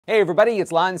Hey everybody,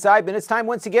 it's Lon.TV, and it's time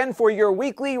once again for your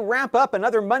weekly wrap-up.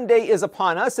 Another Monday is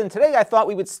upon us, and today I thought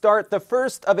we would start the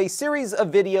first of a series of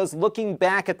videos looking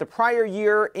back at the prior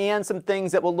year and some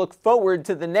things that will look forward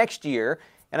to the next year.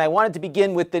 And I wanted to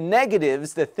begin with the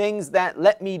negatives, the things that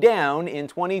let me down in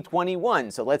 2021.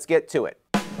 So let's get to it.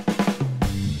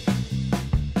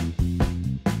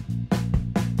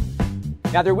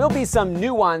 Now, there will be some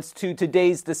nuance to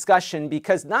today's discussion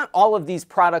because not all of these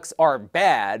products are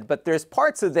bad, but there's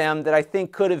parts of them that I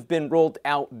think could have been rolled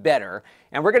out better.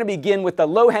 And we're going to begin with the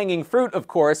low-hanging fruit, of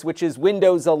course, which is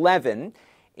Windows 11.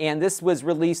 And this was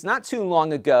released not too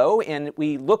long ago, and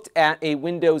we looked at a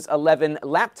Windows 11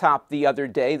 laptop the other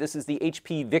day. This is the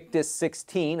HP Victus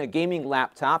 16, a gaming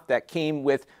laptop that came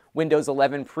with Windows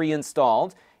 11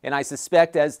 pre-installed. And I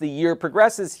suspect as the year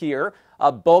progresses here,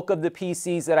 a bulk of the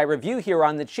PCs that I review here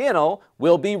on the channel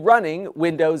will be running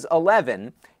Windows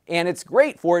 11. And it's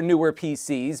great for newer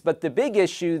PCs, but the big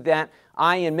issue that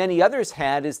I and many others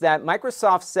had is that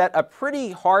Microsoft set a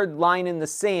pretty hard line in the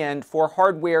sand for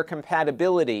hardware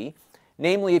compatibility.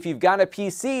 Namely, if you've got a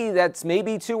PC that's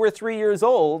maybe 2 or 3 years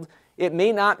old, it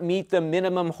may not meet the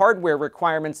minimum hardware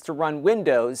requirements to run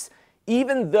Windows,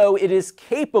 even though it is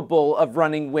capable of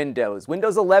running Windows.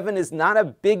 Windows 11 is not a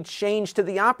big change to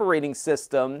the operating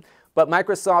system, but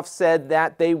Microsoft said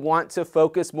that they want to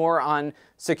focus more on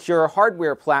secure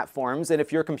hardware platforms, and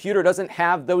if your computer doesn't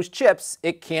have those chips,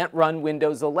 it can't run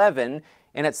Windows 11,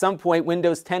 and at some point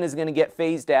Windows 10 is going to get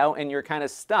phased out and you're kind of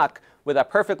stuck with a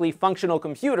perfectly functional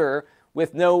computer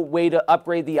with no way to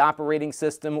upgrade the operating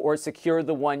system or secure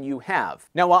the one you have.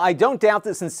 Now, while I don't doubt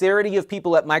the sincerity of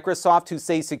people at Microsoft who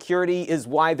say security is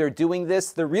why they're doing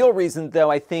this, the real reason, though,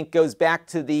 I think goes back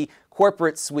to the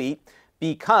corporate suite,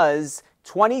 because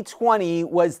 2020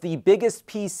 was the biggest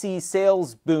PC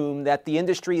sales boom that the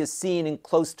industry has seen in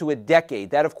close to a decade.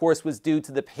 That, of course, was due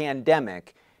to the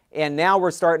pandemic. And now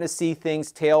we're starting to see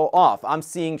things tail off. I'm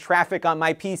seeing traffic on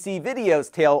my PC videos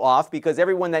tail off because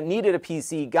everyone that needed a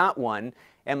PC got one.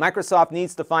 And Microsoft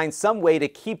needs to find some way to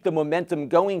keep the momentum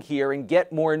going here and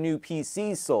get more new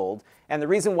PCs sold. And the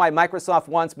reason why Microsoft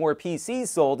wants more PCs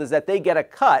sold is that they get a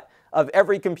cut of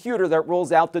every computer that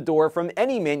rolls out the door from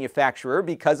any manufacturer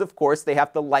because, of course, they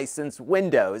have to license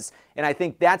Windows. And I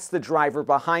think that's the driver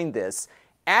behind this.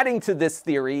 Adding to this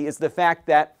theory is the fact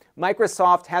that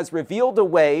Microsoft has revealed a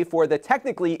way for the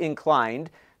technically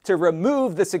inclined to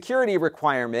remove the security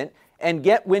requirement and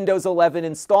get Windows 11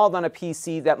 installed on a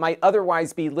PC that might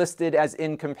otherwise be listed as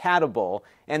incompatible.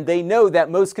 And they know that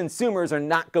most consumers are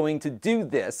not going to do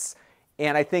this.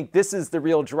 And I think this is the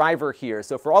real driver here.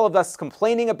 So for all of us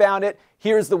complaining about it,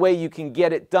 here's the way you can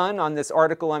get it done on this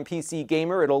article on PC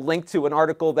Gamer. It'll link to an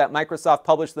article that Microsoft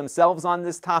published themselves on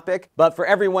this topic. But for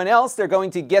everyone else, they're going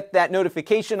to get that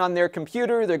notification on their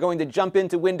computer. They're going to jump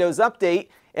into Windows Update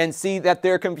and see that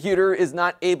their computer is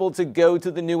not able to go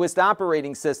to the newest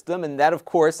operating system. And that, of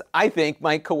course, I think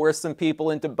might coerce some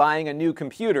people into buying a new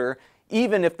computer,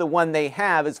 even if the one they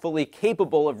have is fully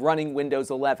capable of running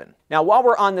Windows 11. Now, while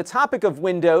we're on the topic of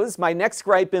Windows, my next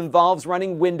gripe involves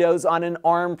running Windows on an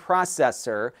ARM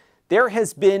processor. There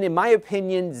has been, in my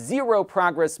opinion, zero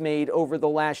progress made over the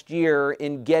last year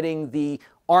in getting the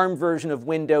ARM version of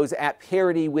Windows at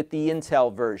parity with the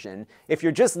Intel version. If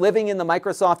you're just living in the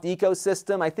Microsoft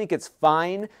ecosystem, I think it's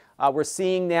fine. We're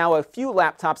seeing now a few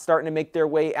laptops starting to make their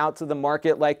way out to the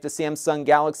market, like the Samsung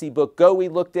Galaxy Book Go we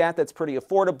looked at, that's pretty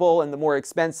affordable, and the more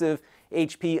expensive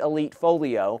HP Elite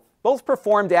Folio. Both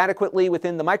performed adequately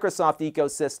within the Microsoft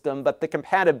ecosystem, but the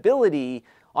compatibility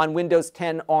on Windows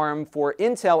 10 ARM for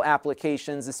Intel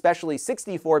applications, especially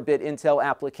 64-bit Intel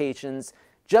applications,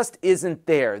 just isn't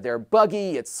there. They're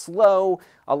buggy, it's slow,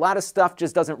 a lot of stuff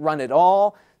just doesn't run at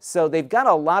all. So they've got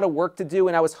a lot of work to do,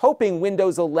 and I was hoping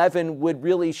Windows 11 would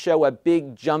really show a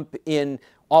big jump in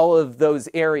all of those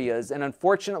areas, and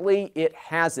unfortunately it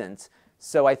hasn't.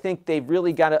 So I think they've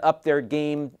really got to up their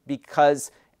game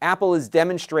because Apple has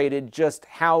demonstrated just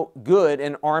how good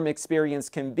an ARM experience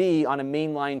can be on a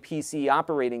mainline PC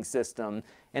operating system.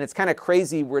 And it's kind of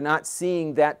crazy we're not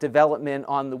seeing that development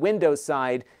on the Windows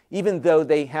side, even though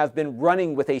they have been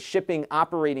running with a shipping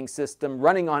operating system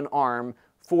running on ARM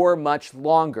for much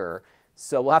longer.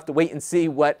 So we'll have to wait and see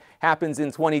what happens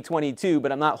in 2022,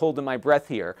 but I'm not holding my breath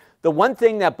here. The one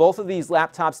thing that both of these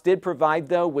laptops did provide,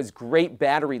 though, was great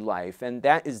battery life, and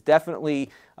that is definitely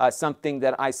something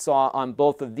that I saw on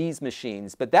both of these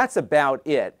machines. But that's about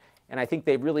it. And I think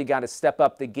they've really got to step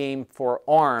up the game for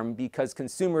ARM because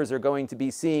consumers are going to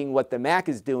be seeing what the Mac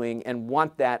is doing and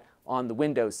want that on the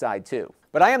Windows side too.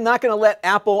 But I am not going to let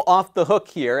Apple off the hook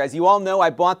here. As you all know, I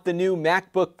bought the new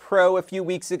MacBook Pro a few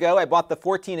weeks ago. I bought the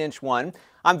 14-inch one.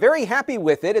 I'm very happy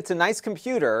with it. It's a nice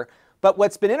computer. But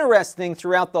what's been interesting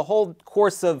throughout the whole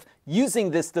course of using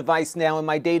this device now in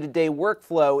my day-to-day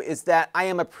workflow is that I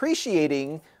am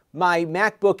appreciating my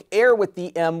MacBook Air with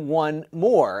the M1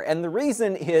 more. And the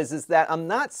reason is that I'm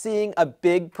not seeing a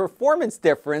big performance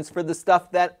difference for the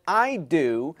stuff that I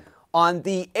do on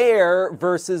the Air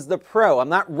versus the Pro. I'm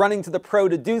not running to the Pro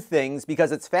to do things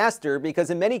because it's faster, because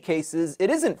in many cases it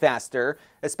isn't faster,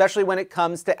 especially when it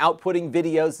comes to outputting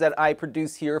videos that I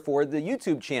produce here for the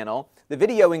YouTube channel. The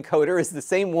video encoder is the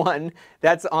same one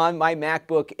that's on my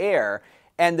MacBook Air.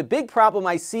 And the big problem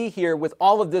I see here with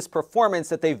all of this performance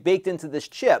that they've baked into this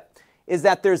chip is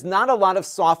that there's not a lot of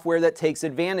software that takes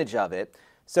advantage of it.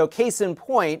 So case in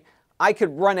point, I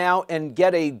could run out and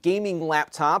get a gaming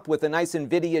laptop with a nice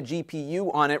NVIDIA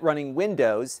GPU on it running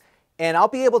Windows, and I'll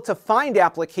be able to find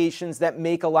applications that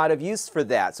make a lot of use for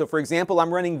that. So for example,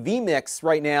 I'm running vMix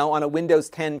right now on a Windows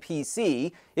 10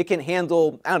 PC. It can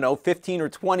handle, I don't know, 15 or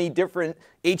 20 different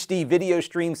HD video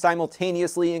streams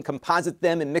simultaneously and composite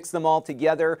them and mix them all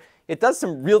together. It does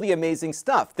some really amazing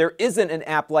stuff. There isn't an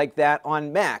app like that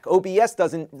on Mac. OBS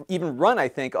doesn't even run, I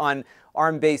think, on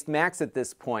ARM-based Macs at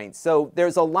this point. So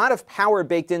there's a lot of power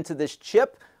baked into this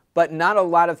chip, but not a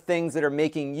lot of things that are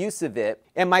making use of it.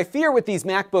 And my fear with these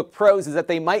MacBook Pros is that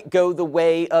they might go the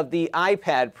way of the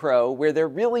iPad Pro, where there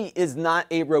really is not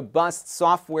a robust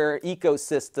software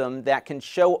ecosystem that can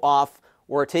show off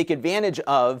or take advantage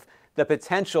of the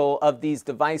potential of these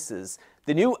devices.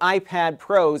 The new iPad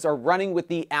Pros are running with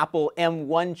the Apple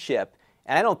M1 chip,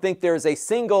 and I don't think there's a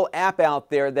single app out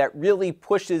there that really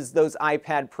pushes those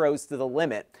iPad Pros to the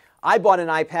limit. I bought an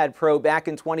iPad Pro back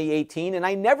in 2018, and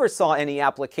I never saw any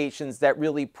applications that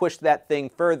really pushed that thing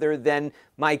further than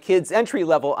my kids'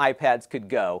 entry-level iPads could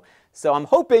go. So I'm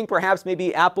hoping perhaps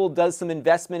maybe Apple does some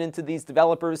investment into these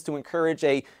developers to encourage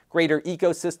a greater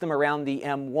ecosystem around the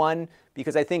M1,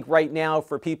 because I think right now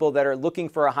for people that are looking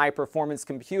for a high-performance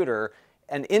computer,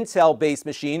 an Intel-based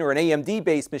machine or an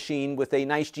AMD-based machine with a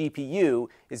nice GPU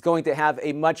is going to have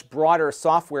a much broader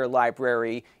software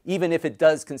library, even if it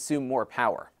does consume more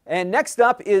power. And next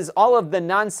up is all of the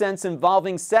nonsense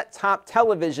involving set-top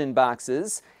television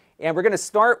boxes. And we're going to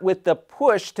start with the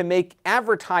push to make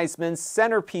advertisements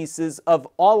centerpieces of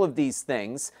all of these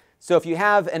things. So if you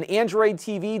have an Android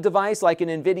TV device like an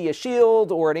NVIDIA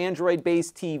Shield or an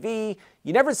Android-based TV,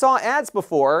 you never saw ads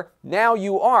before, now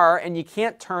you are, and you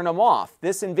can't turn them off.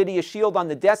 This NVIDIA Shield on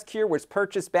the desk here was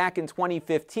purchased back in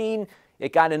 2015.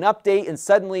 It got an update, and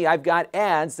suddenly I've got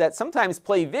ads that sometimes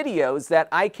play videos that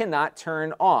I cannot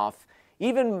turn off.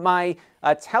 Even my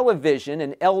television,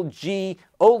 an LG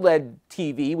OLED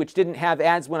TV, which didn't have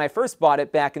ads when I first bought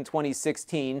it back in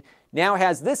 2016, now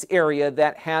has this area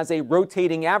that has a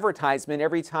rotating advertisement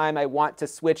every time I want to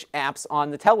switch apps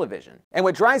on the television. And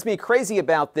what drives me crazy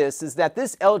about this is that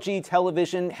this LG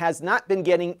television has not been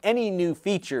getting any new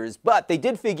features, but they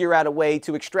did figure out a way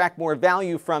to extract more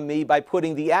value from me by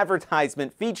putting the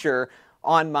advertisement feature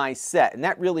on my set, and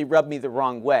that really rubbed me the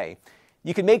wrong way.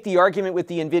 You can make the argument with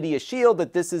the NVIDIA Shield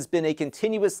that this has been a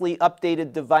continuously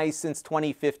updated device since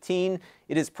 2015.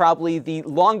 It is probably the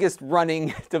longest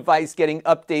running device getting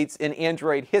updates in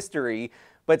Android history,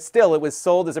 but still it was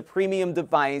sold as a premium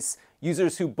device.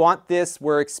 Users who bought this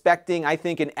were expecting, I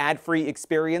think, an ad-free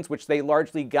experience, which they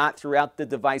largely got throughout the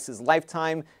device's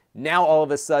lifetime. Now all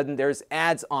of a sudden there's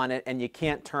ads on it and you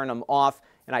can't turn them off.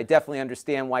 And I definitely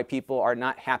understand why people are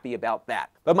not happy about that.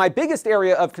 But my biggest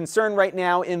area of concern right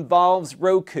now involves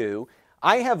Roku.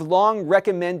 I have long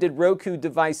recommended Roku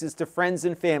devices to friends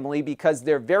and family because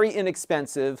they're very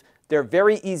inexpensive, they're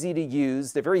very easy to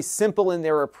use, they're very simple in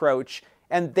their approach,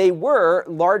 and they were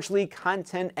largely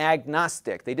content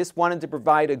agnostic. They just wanted to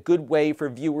provide a good way for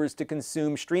viewers to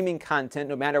consume streaming content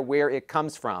no matter where it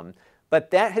comes from.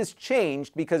 But that has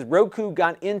changed because Roku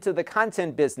got into the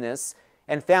content business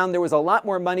and found there was a lot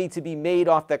more money to be made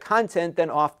off the content than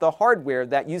off the hardware.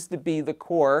 That used to be the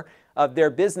core of their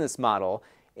business model.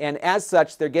 And as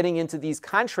such, they're getting into these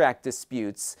contract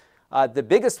disputes. The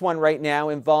biggest one right now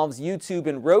involves YouTube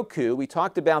and Roku. We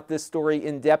talked about this story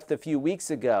in depth a few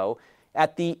weeks ago.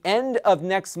 At the end of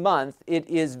next month, it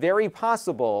is very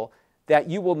possible that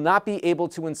you will not be able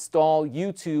to install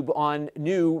YouTube on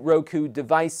new Roku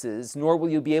devices, nor will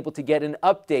you be able to get an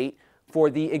update for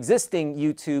the existing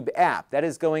YouTube app. That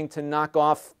is going to knock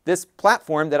off this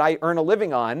platform that I earn a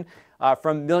living on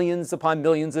from millions upon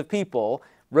millions of people.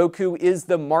 Roku is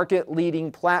the market-leading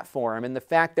platform, and the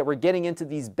fact that we're getting into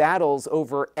these battles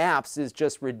over apps is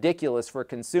just ridiculous for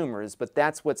consumers, but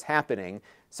that's what's happening.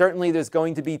 Certainly there's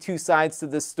going to be two sides to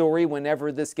this story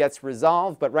whenever this gets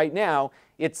resolved, but right now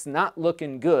it's not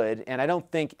looking good, and I don't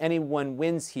think anyone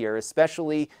wins here,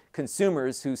 especially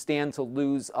consumers who stand to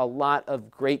lose a lot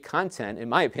of great content, in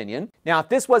my opinion. Now, if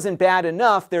this wasn't bad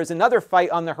enough, there's another fight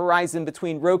on the horizon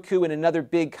between Roku and another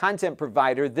big content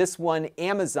provider, this one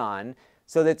Amazon.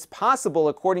 So it's possible,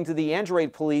 according to the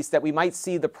Android police, that we might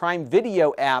see the Prime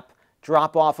Video app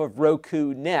drop off of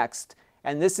Roku next.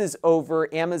 And this is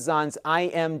over Amazon's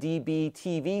IMDb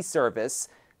TV service.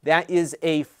 That is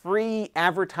a free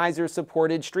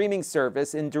advertiser-supported streaming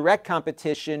service in direct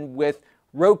competition with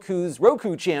Roku's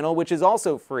Roku channel, which is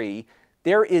also free.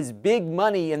 There is big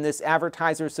money in this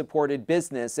advertiser-supported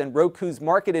business, and Roku's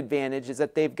market advantage is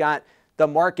that they've got the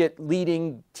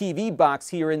market-leading TV box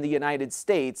here in the United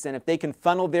States, and if they can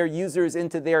funnel their users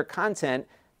into their content,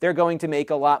 they're going to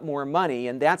make a lot more money,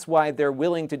 and that's why they're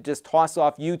willing to just toss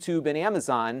off YouTube and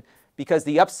Amazon, because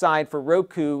the upside for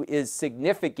Roku is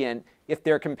significant if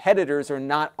their competitors are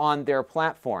not on their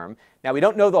platform. Now, we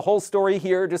don't know the whole story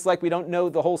here, just like we don't know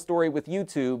the whole story with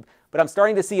YouTube, but I'm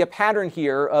starting to see a pattern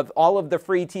here of all of the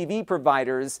free TV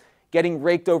providers getting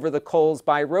raked over the coals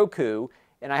by Roku.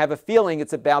 And I have a feeling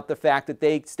it's about the fact that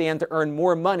they stand to earn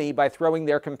more money by throwing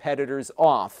their competitors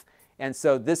off. And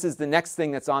so this is the next thing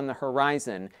that's on the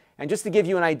horizon. And just to give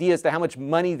you an idea as to how much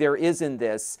money there is in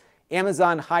this,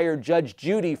 Amazon hired Judge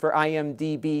Judy for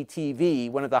IMDb TV,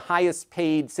 one of the highest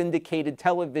paid syndicated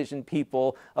television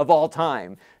people of all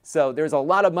time. So there's a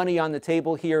lot of money on the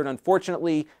table here, and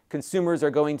unfortunately, consumers are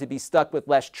going to be stuck with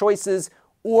less choices,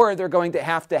 or they're going to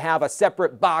have a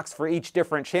separate box for each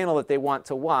different channel that they want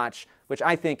to watch, which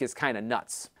I think is kind of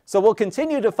nuts. So we'll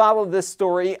continue to follow this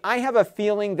story. I have a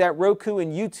feeling that Roku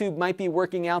and YouTube might be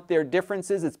working out their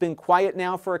differences. It's been quiet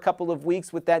now for a couple of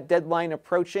weeks with that deadline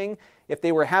approaching. If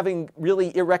they were having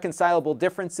really irreconcilable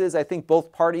differences, I think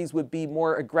both parties would be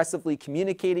more aggressively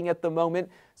communicating at the moment.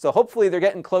 So hopefully they're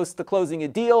getting close to closing a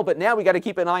deal, but now we got to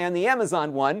keep an eye on the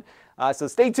Amazon one. So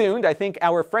stay tuned. I think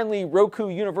our friendly Roku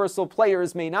Universal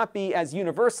players may not be as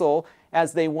universal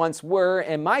as they once were,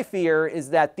 and my fear is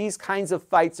that these kinds of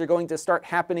fights are going to start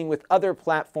happening with other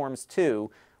platforms too,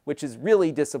 which is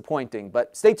really disappointing.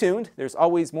 But stay tuned. There's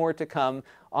always more to come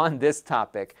on this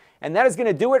topic. And that is going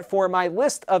to do it for my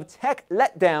list of tech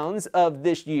letdowns of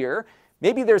this year.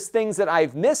 Maybe there's things that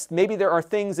I've missed. Maybe there are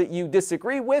things that you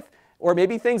disagree with, or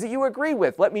maybe things that you agree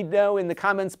with. Let me know in the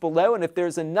comments below, and if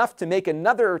there's enough to make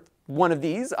another one of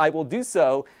these, I will do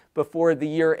so before the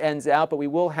year ends out, but we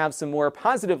will have some more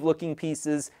positive looking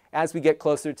pieces as we get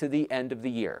closer to the end of the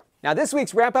year. Now, this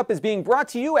week's wrap-up is being brought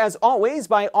to you, as always,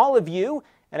 by all of you,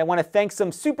 and I want to thank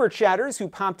some super chatters who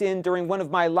popped in during one of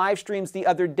my live streams the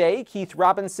other day, Keith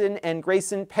Robinson and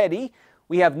Grayson Petty.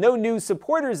 We have no new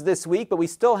supporters this week, but we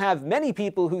still have many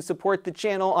people who support the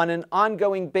channel on an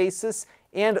ongoing basis.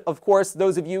 And of course,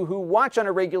 those of you who watch on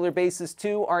a regular basis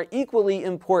too are equally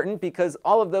important, because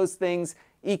all of those things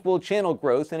equal channel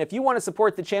growth. And if you want to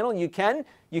support the channel, you can.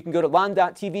 You can go to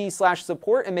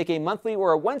Lon.TV/support and make a monthly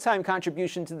or a one-time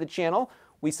contribution to the channel.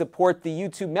 We support the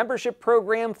YouTube membership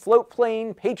program,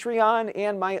 Floatplane, Patreon,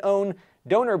 and my own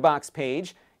donor box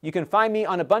page. You can find me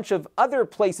on a bunch of other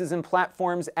places and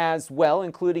platforms as well,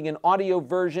 including an audio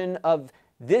version of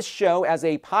this show as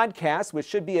a podcast, which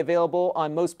should be available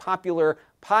on most popular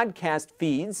podcast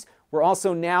feeds. We're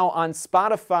also now on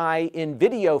Spotify in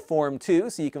video form too,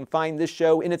 so you can find this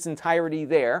show in its entirety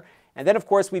there. And then, of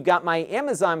course, we've got my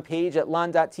Amazon page at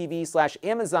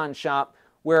Lon.TV/Amazon shop,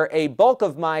 where a bulk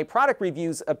of my product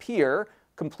reviews appear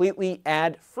completely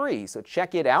ad-free. So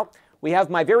check it out. We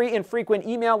have my very infrequent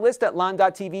email list at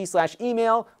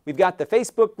Lon.TV/email. We've got the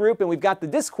Facebook group, and we've got the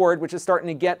Discord, which is starting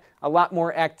to get a lot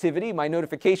more activity. My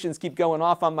notifications keep going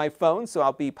off on my phone, so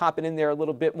I'll be popping in there a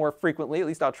little bit more frequently. At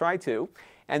least I'll try to.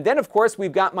 And then, of course,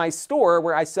 we've got my store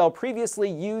where I sell previously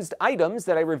used items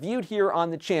that I reviewed here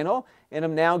on the channel and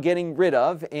I'm now getting rid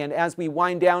of. And as we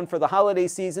wind down for the holiday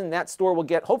season, that store will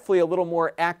get hopefully a little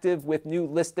more active with new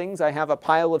listings. I have a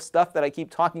pile of stuff that I keep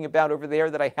talking about over there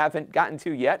that I haven't gotten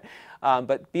to yet.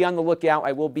 But be on the lookout.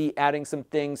 I will be adding some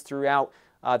things throughout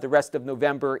the rest of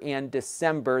November and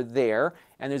December there.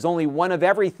 And there's only one of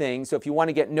everything, so if you want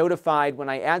to get notified when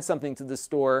I add something to the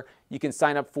store, you can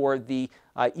sign up for the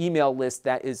email list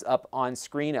that is up on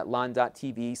screen at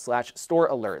Lon.TV/store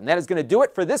alert. And that is going to do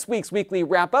it for this week's weekly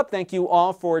wrap-up. Thank you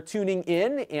all for tuning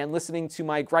in and listening to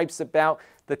my gripes about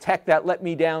the tech that let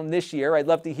me down this year. I'd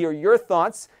love to hear your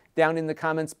thoughts down in the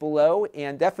comments below,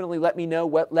 and definitely let me know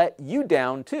what let you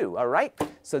down too, all right?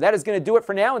 So that is going to do it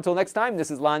for now. Until next time, this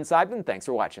is Lon Seidman. Thanks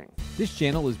for watching. This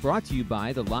channel is brought to you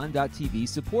by the Lon.TV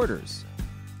supporters,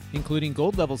 including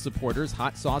gold level supporters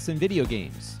Hot Sauce and Video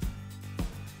Games,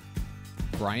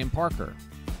 Brian Parker,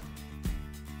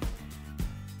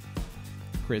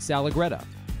 Chris Allegretta,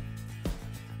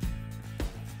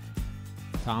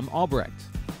 Tom Albrecht,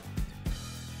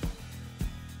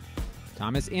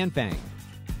 Thomas Anfang,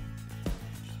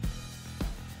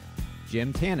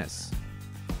 Jim Tanis,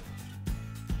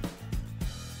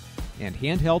 and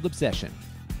Handheld Obsession.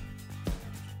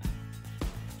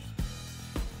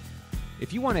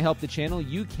 If you want to help the channel,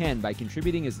 you can by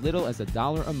contributing as little as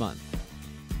 $1 a month.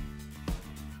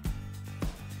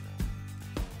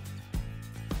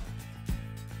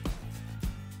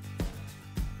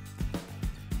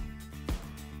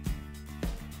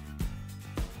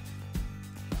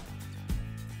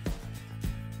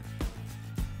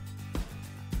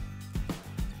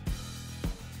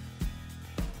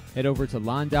 Head over to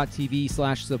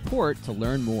Lon.TV/support to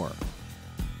learn more.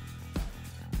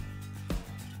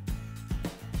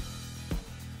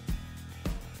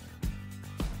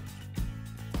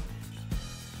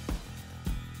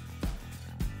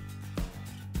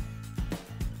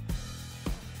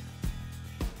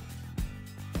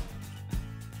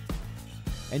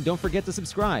 And don't forget to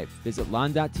subscribe. Visit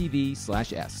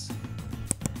Lon.TV/s.